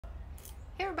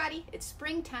Hey everybody, it's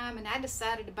springtime and I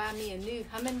decided to buy me a new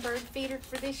Hummingbird feeder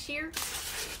for this year.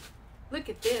 Look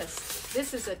at this.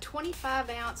 This is a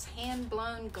 25-ounce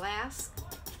hand-blown glass.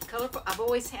 Colorful. I've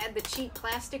always had the cheap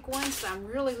plastic one, so I'm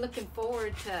really looking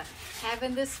forward to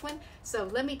having this one. So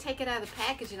let me take it out of the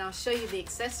package and I'll show you the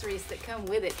accessories that come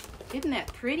with it. Isn't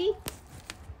that pretty?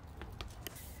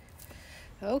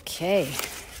 Okay.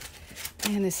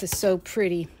 Man, this is so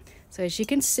pretty. So as you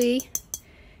can see,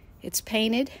 it's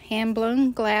painted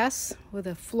hand-blown glass with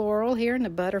a floral here and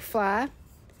a butterfly.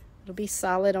 It'll be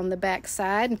solid on the back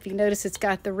side. If you notice, it's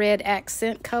got the red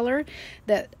accent color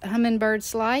that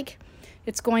hummingbirds like.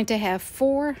 It's going to have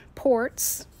 4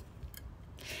 ports.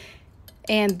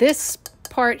 And this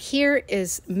part here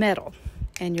is metal.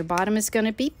 And your bottom is going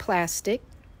to be plastic.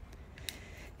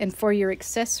 And for your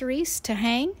accessories to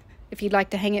hang, if you'd like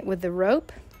to hang it with the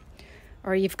rope,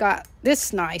 or you've got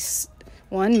this nice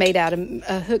one made out of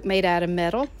a hook made out of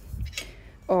metal,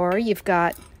 or you've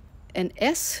got an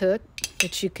S hook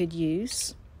that you could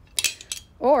use,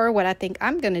 or what I think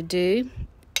I'm going to do,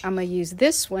 I'm going to use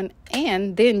this one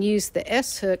and then use the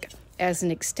S hook as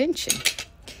an extension.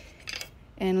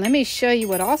 And let me show you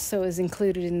what also is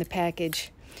included in the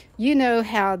package. You know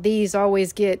how these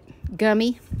always get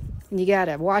gummy and you got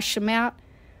to wash them out?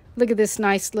 Look at this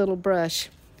nice little brush.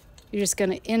 You're just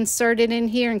going to insert it in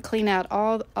here and clean out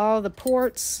all the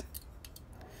ports.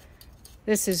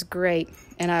 This is great,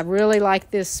 and I really like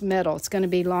this metal. It's going to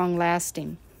be long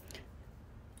lasting.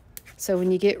 So when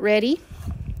you get ready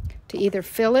to either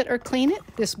fill it or clean it,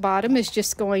 this bottom is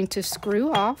just going to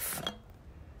screw off.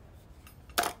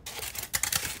 I'm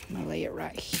going to lay it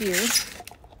right here.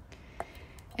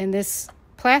 And this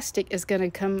plastic is going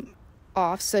to come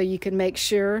off so you can make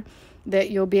sure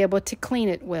that you'll be able to clean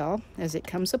it well as it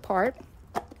comes apart.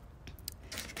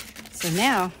 So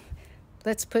now,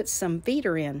 let's put some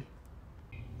feeder in.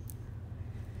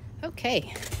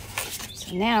 Okay,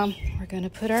 so now we're going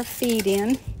to put our feed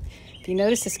in. If you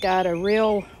notice, it's got a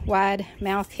real wide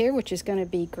mouth here, which is going to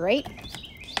be great.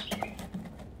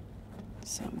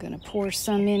 So I'm going to pour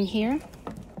some in here.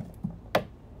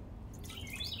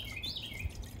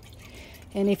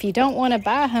 And if you don't want to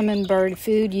buy hummingbird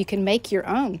food, you can make your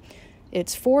own.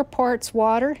 It's 4 parts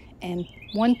water and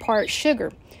 1 part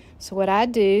sugar. So what I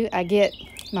do, I get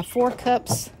my 4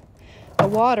 cups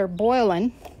of water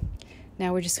boiling.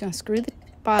 Now we're just going to screw the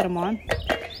bottom on.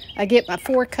 I get my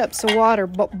 4 cups of water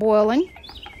boiling.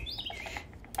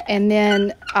 And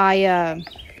then I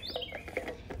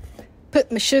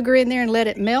put my sugar in there and let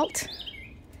it melt.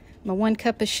 My 1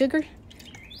 cup of sugar.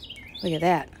 Look at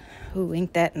that. Ooh,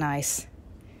 ain't that nice?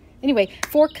 Anyway,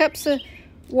 4 cups of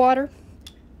water.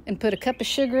 And put a cup of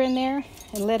sugar in there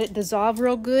and let it dissolve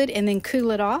real good and then cool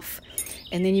it off.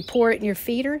 And then you pour it in your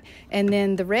feeder, and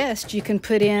then the rest you can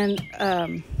put in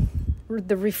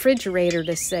the refrigerator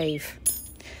to save.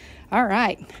 All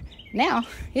right, now,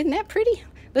 isn't that pretty?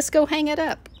 Let's go hang it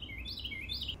up.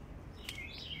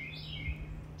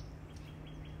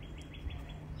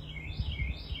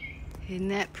 Isn't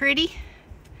that pretty?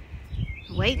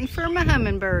 Waiting for my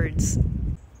hummingbirds.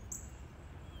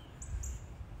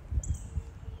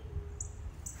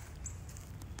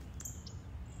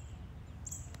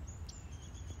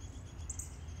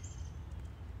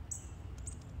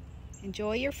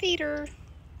 Enjoy your feeder.